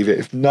perceive it,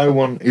 if no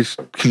one is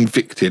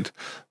convicted,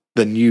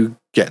 then you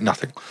get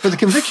nothing. But the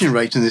conviction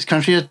rates in this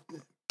country are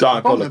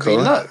diabolical.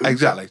 Low.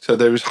 Exactly. So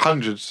there is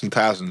hundreds and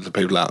thousands of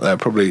people out there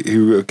probably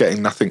who are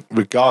getting nothing,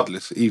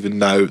 regardless, even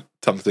though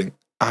something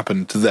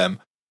happened to them.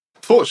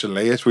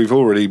 fortunately, as we've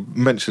already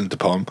mentioned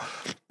upon,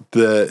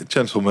 the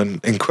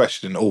gentleman in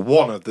question, or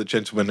one of the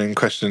gentlemen in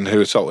question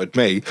who assaulted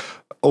me,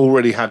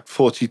 already had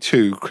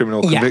 42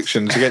 criminal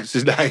convictions against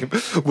his name,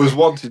 was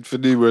wanted for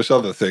numerous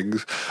other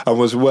things, and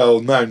was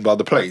well known by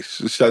the police.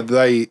 So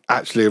they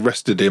actually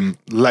arrested him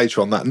later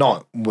on that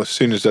night. As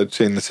soon as they'd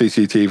seen the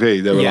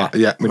CCTV, they were like,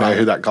 yeah, we know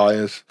who that guy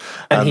is.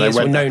 And he is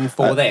known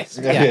for this.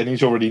 Yeah, and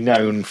he's already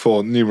known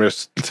for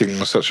numerous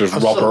things such as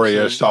robbery,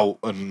 assault,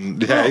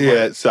 and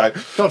So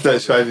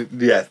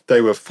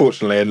they were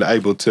fortunately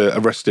able to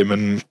arrest him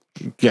and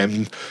get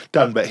him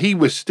done. But he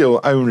was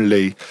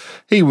only,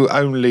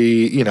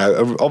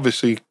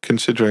 obviously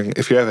considering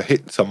if you ever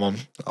hit someone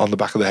on the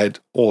back of the head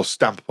or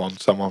stamp upon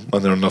someone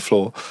when they're on the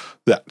floor,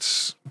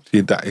 that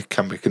it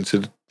can be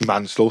considered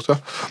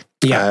manslaughter.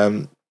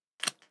 Yeah.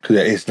 Because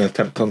it is an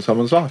attempt on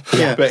someone's life.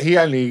 Yeah. But he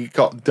only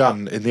got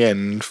done in the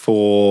end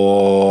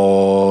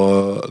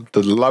for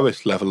the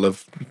lowest level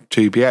of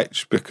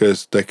GBH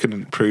because they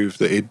couldn't prove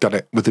that he'd done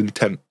it with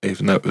intent,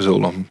 even though it was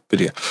all on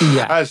video.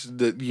 Yeah. As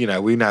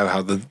we know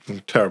how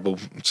terrible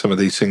some of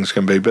these things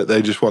can be, but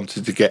they just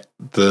wanted to get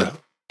the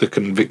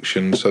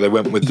conviction, so they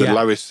went with the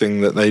lowest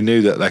thing that they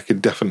knew that they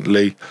could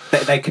definitely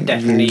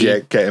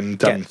get him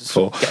done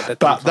for.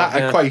 But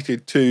that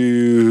equated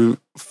to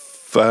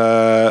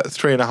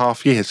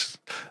 3.5 years,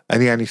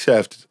 and he only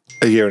served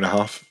a year and a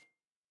half,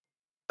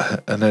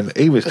 and then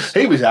he was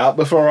out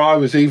before I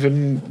was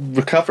even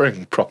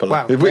recovering properly.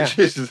 Wow, he was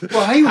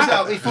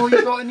out before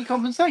you got any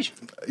compensation.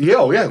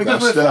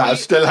 I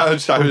still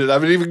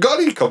haven't even got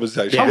any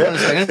compensation. Hold on a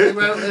second.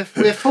 Well,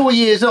 we're 4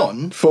 years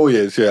on. 4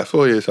 years,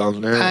 4 years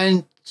on,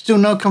 and still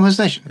no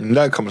compensation.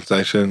 No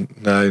compensation.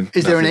 No.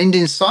 Is there an end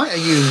in sight? Are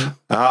you?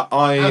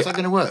 How's that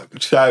going to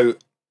work? So,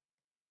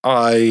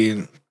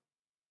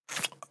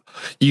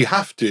 you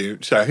have to.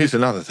 So here's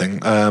another thing,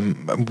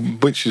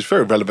 which is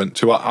very relevant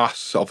to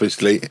us.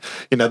 Obviously,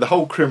 the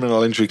whole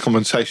criminal injury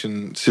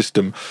compensation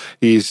system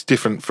is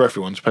different for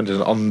everyone,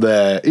 depending on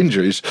their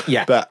injuries.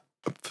 Yeah. But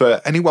for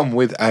anyone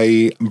with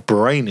a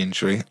brain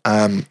injury,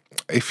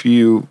 if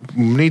you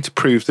need to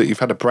prove that you've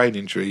had a brain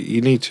injury, you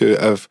need to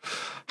have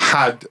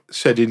had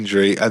said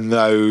injury and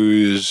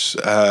those,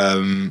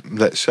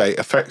 let's say,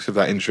 effects of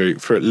that injury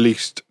for at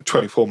least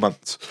 24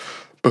 months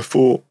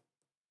before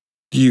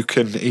you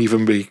can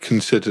even be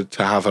considered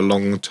to have a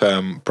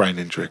long-term brain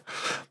injury.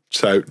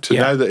 So to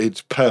know that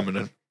it's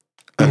permanent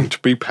and to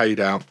be paid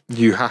out,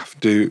 you have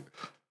to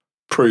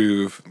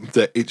prove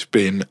that it's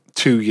been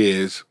 2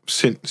 years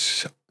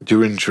since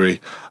your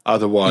injury.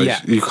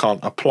 Otherwise, you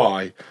can't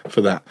apply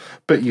for that.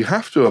 But you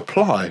have to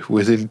apply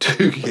within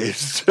 2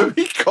 years to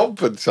be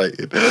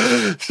compensated.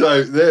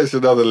 So there's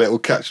another little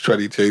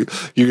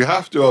catch-22. You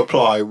have to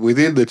apply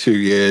within the 2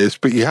 years,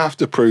 but you have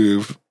to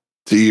prove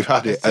that you've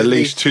had it at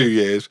least 2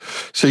 years.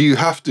 So you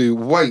have to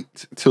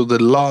wait till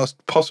the last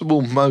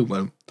possible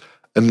moment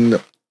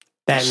and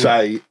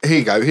say, here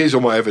you go, here's all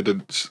my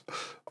evidence.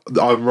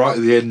 I'm right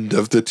at the end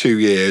of the 2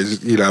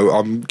 years.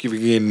 I'm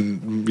giving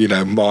in,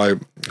 my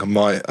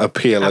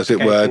appeal, as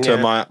it were, to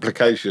my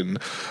application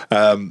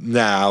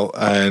now.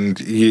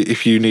 And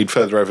if you need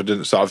further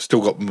evidence that I've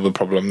still got the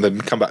problem, then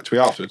come back to me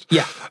afterwards.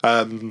 Yeah.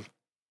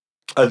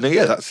 And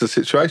that's the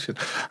situation.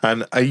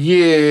 And a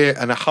year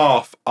and a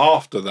half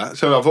after that,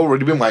 so I've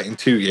already been waiting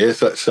 2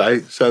 years, let's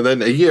say. So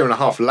then a year and a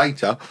half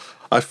later,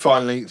 I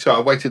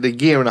waited a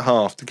year and a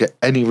half to get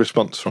any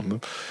response from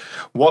them.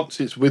 Once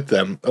it's with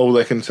them, all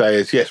they can say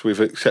is, yes, we've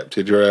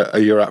accepted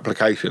your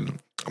application,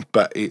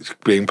 but it's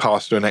being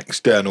passed to an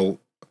external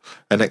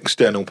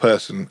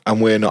person,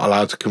 and we're not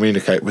allowed to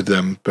communicate with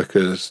them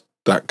because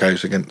that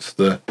goes against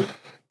the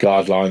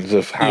guidelines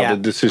of how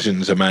the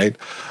decisions are made.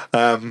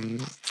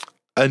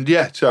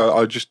 So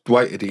I just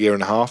waited a year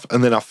and a half,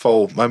 and then I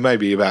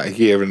maybe about a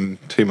year and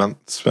 2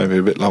 months, maybe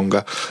a bit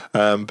longer.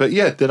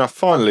 Then I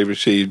finally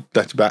received a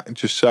letter back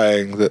just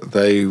saying that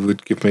they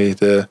would give me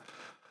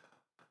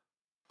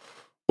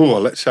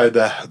let's say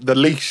the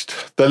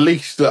least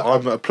that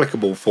I'm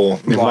applicable for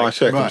in my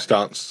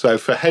circumstance. So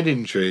for head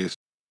injuries,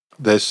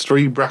 there's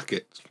 3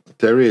 brackets.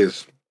 There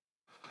is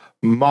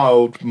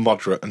mild,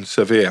 moderate, and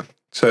severe.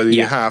 So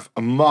you have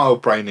a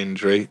mild brain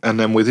injury, and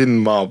then within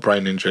mild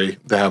brain injury,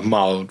 they have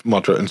mild,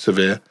 moderate, and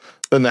severe.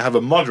 Then they have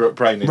a moderate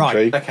brain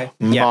injury,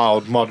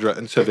 mild, moderate,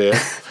 and severe.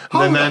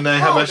 And then they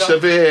have a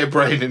severe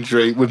brain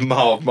injury with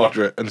mild,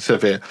 moderate, and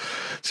severe.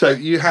 So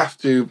you have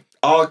to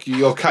argue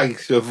your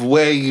case of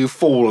where you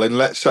fall in,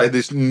 let's say,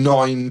 this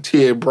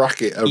 9-tier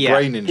bracket of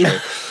brain injury.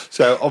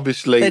 So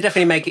obviously, they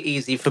definitely make it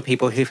easy for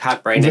people who've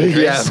had brain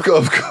injuries. Yeah,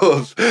 of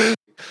course.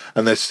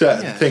 And there's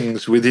certain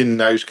things within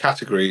those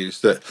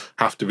categories that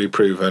have to be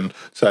proven,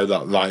 so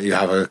that, like, you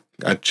have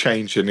a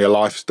change in your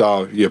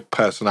lifestyle, your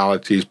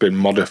personality's been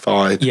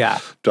modified. Yeah.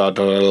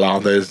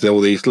 There's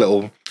all these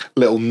little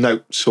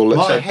notes or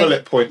let's say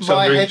bullet points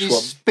under each one. My head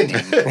is spinning.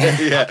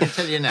 Yeah. I can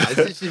tell you now,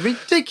 this is a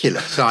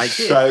ridiculous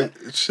idea.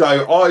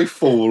 So I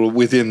fall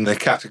within the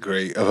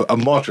category of a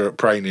moderate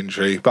brain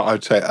injury, but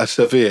I'd say a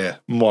severe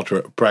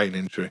moderate brain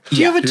injury. Do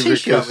you have a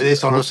T-shirt with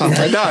this on or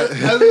something? No.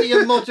 Only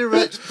a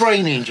moderate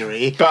brain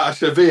injury. But a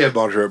severe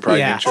moderate brain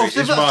Yeah. injury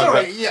is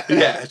Sorry,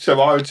 yeah.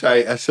 So I would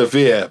say a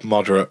severe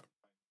moderate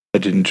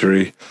head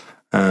injury.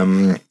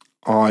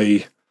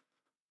 I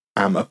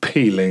am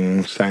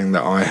appealing, saying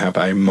that I have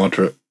a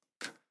moderate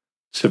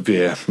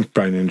severe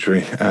brain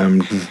injury.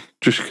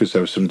 Just because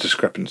there were some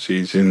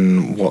discrepancies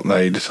in what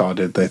they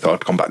decided. They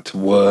thought I'd gone back to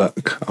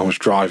work. I was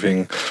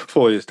driving.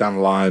 4 years down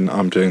the line,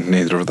 I'm doing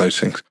neither of those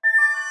things.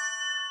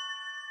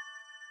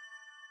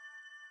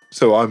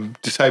 So I'm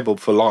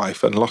disabled for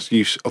life and lost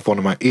use of one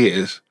of my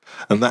ears,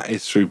 and that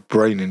is through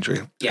brain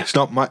injury. Yeah. It's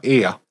not my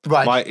ear.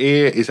 Right. My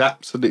ear is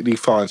absolutely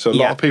fine. So a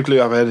lot of people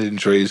who have head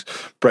injuries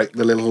break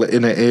the little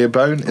inner ear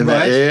bone in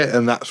their ear,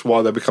 and that's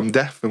why they become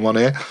deaf in one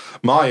ear.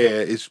 My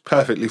ear is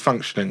perfectly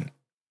functioning.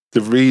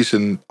 The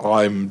reason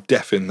I'm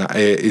deaf in that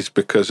ear is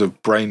because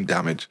of brain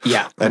damage.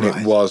 Yeah. And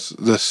it was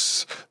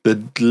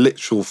the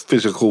literal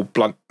physical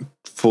blunt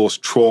force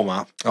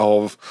trauma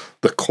of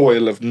the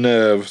coil of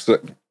nerves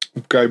that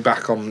go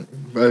back on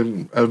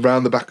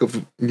around the back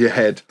of your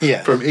head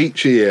from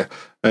each ear,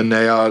 and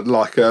they are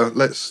like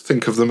let's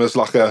think of them as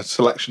like a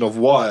selection of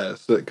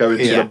wires that go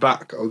into the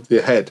back of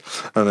your head.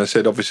 And they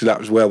said obviously that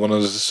was where one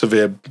of the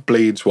severe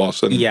bleeds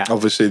was, and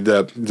obviously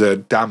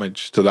the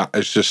damage to that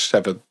has just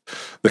severed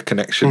the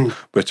connection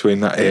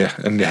between that ear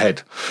and your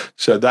head.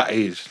 So that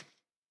is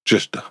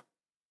just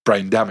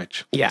brain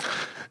damage. Yeah.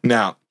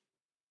 Now,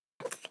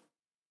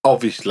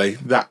 obviously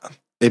that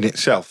in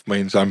itself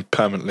means I'm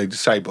permanently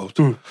disabled.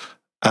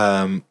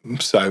 So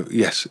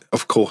yes,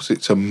 of course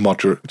it's a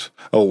moderate.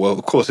 Oh well,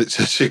 of course it's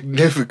a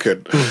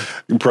significant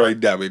brain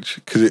damage,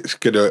 because it's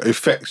going to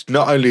affect.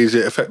 Not only does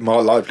it affect my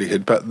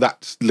livelihood, but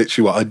that's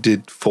literally what I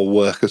did for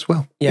work as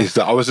well. Yeah. Is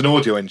that I was an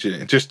audio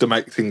engineer, just to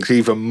make things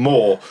even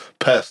more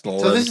personal.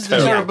 So this is the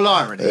terrible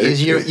irony: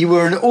 is you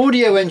were an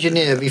audio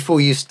engineer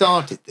before you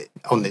started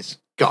on this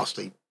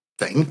ghastly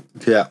thing.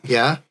 Yeah.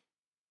 Yeah,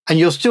 and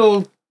you're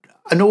still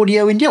an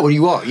audio engineer. Well,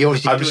 you are. You're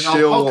obviously I'm doing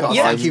still- our podcast.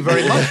 Yeah. Thank you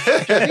very much.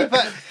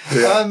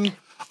 But,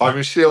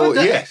 I'm still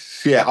But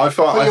yes, yeah. I but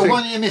you're think,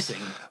 one ear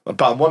missing.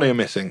 but I'm one ear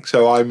missing,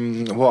 so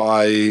I'm what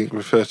I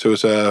refer to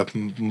as a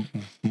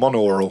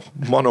monaural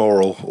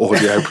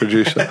audio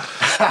producer.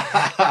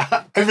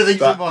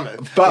 Everything's a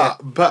mono.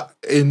 But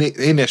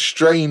in a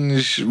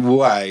strange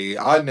way,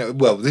 I know.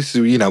 Well, this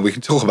is we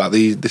can talk about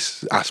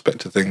this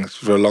aspect of things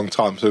for a long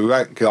time, so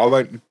I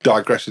won't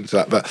digress into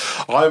that. But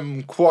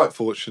I'm quite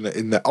fortunate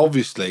in that,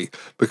 obviously,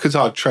 because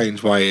I've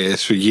trained my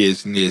ears for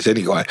years and years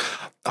anyway,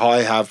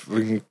 I have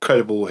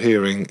incredible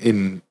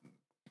hearing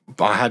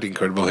I had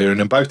incredible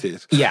hearing in both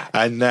ears. Yeah.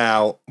 And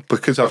now,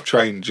 because I've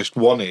trained just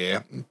one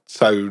ear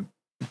so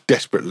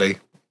desperately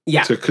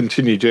to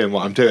continue doing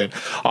what I'm doing,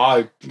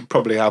 I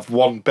probably have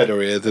one better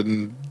ear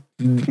than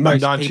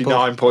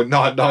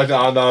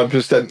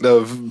 99.9999%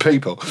 of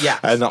people. Yeah.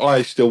 And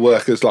I still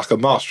work as like a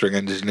mastering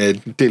engineer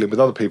dealing with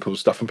other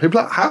people's stuff. And people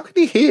are like, how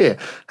can you hear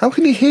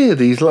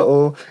these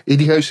little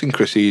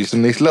idiosyncrasies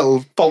and these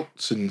little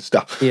faults and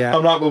stuff? Yeah.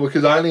 I'm like, well,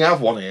 because I only have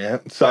one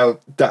ear. So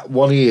that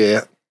one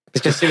ear,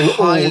 It's just doing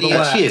all the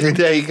work.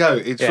 there you go.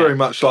 It's very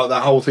much like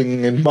that whole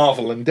thing in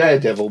Marvel and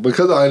Daredevil.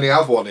 Because I only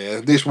have one ear,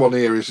 this one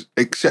ear is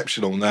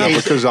exceptional now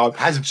because I'm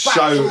has so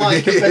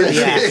bat-like abilities.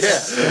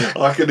 Yes.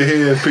 I can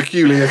hear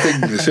peculiar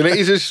things, and it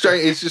is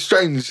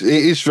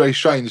very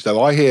strange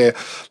though. I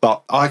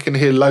can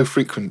hear low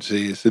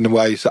frequencies in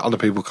ways that other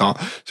people can't.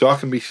 So I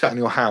can be sat in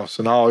your house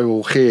and I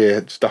will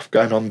hear stuff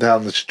going on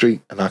down the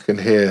street, and I can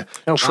hear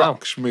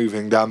trucks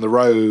moving down the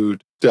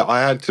road.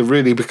 I had to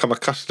really become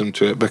accustomed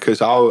to it,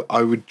 because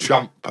I would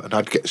jump and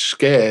I'd get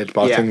scared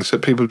by things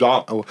that people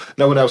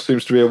no one else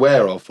seems to be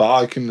aware of. But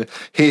I can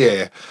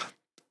hear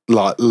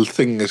like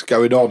things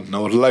going on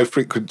or low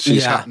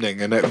frequencies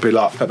happening, and it'd be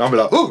like, and I'd be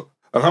like, oh,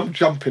 and I'm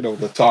jumping all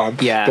the time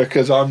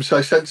because I'm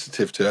so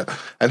sensitive to it,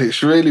 and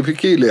it's really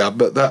peculiar.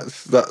 But that's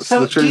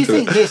So the truth. do you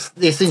think of it.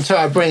 this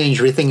entire brain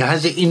injury thing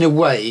has it in a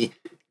way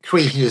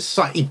created a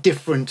slightly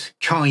different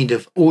kind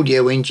of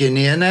audio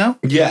engineer now?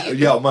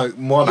 Yeah, my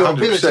 100%. Your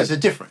abilities are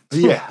different.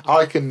 Yeah,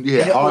 I can.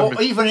 Yeah,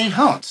 or even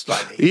enhanced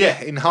slightly.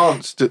 Yeah,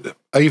 enhanced.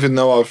 Even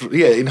though I've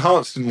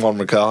enhanced in one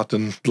regard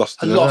and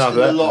lost in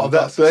another. A lot of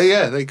that's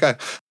there you go.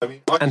 I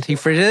mean,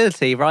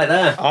 Anti-fragility right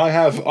there. I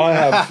have.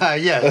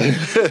 Yeah.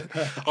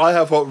 I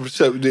have what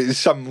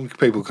some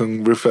people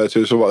can refer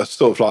to as what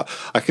sort of like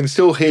I can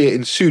still hear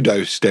in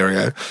pseudo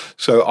stereo.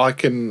 So I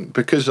can,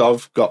 because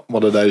I've got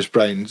one of those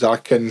brains, I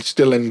can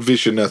still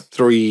envision a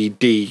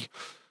 3D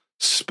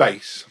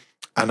space,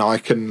 and I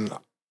can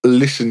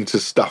listen to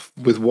stuff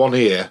with one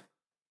ear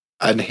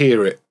and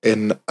hear it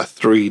in a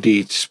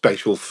 3D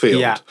spatial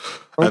field. Yeah.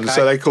 And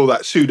so they call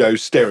that pseudo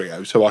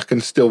stereo. So I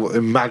can still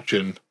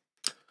imagine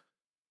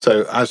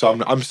So as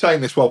I'm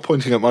saying this while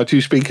pointing at my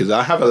two speakers,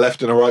 I have a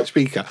left and a right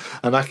speaker,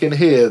 and I can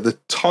hear the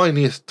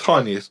tiniest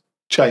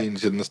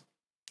change in the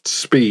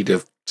speed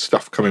of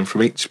stuff coming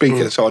from each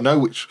speaker. So I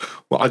know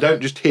I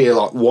don't just hear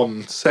like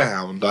one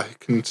sound. I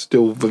can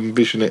still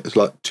envision it as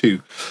like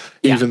two,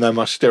 even though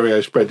my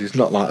stereo spread is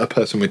not like a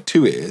person with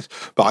two ears,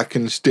 but I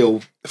can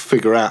still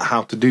figure out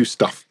how to do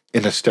stuff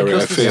in a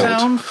stereo because field. The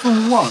sound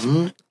from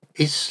one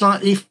is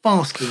slightly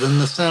faster than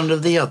the sound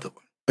of the other one.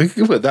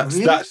 Well,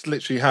 that's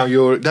literally how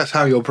your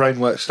brain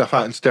works stuff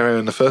out in stereo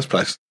in the first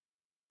place.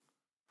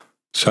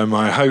 So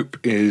my hope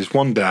is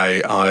one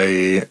day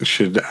I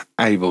should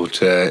able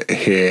to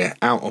hear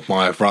out of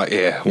my right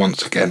ear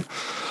once again,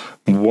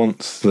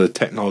 once the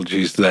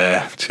technology's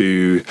there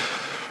to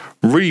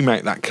really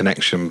make that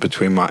connection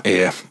between my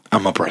ear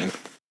and my brain.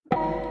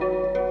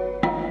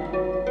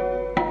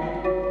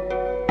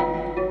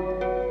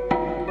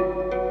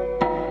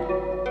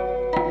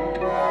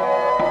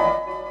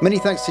 Many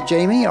thanks to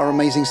Jamie, our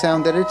amazing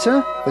sound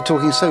editor, for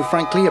talking so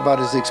frankly about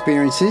his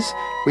experiences.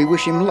 We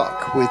wish him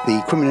luck with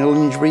the Criminal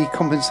Injury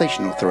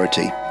Compensation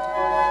Authority.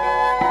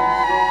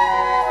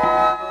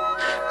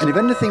 And if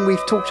anything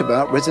we've talked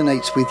about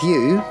resonates with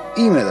you,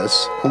 email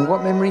us on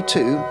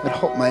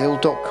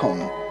whatmemory2@hotmail.com.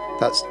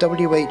 That's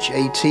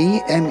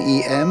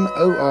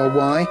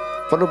WHATMEMORY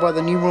followed by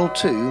the numeral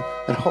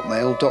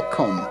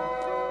 2@hotmail.com.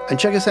 And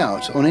check us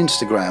out on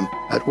Instagram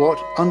at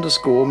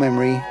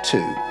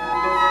what_memory2.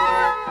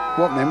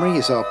 What Memory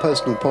is our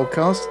personal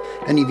podcast.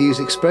 Any views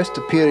expressed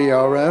are purely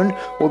our own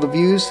or the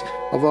views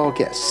of our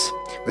guests.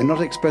 We're not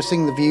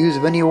expressing the views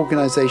of any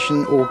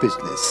organisation or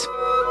business.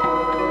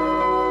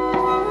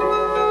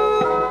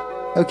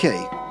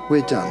 Okay,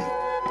 we're done.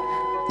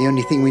 The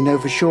only thing we know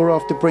for sure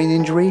after brain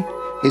injury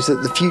is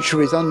that the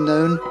future is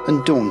unknown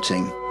and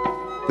daunting,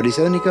 but it's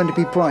only going to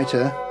be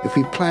brighter if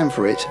we plan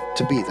for it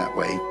to be that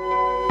way.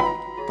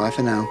 Bye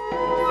for now.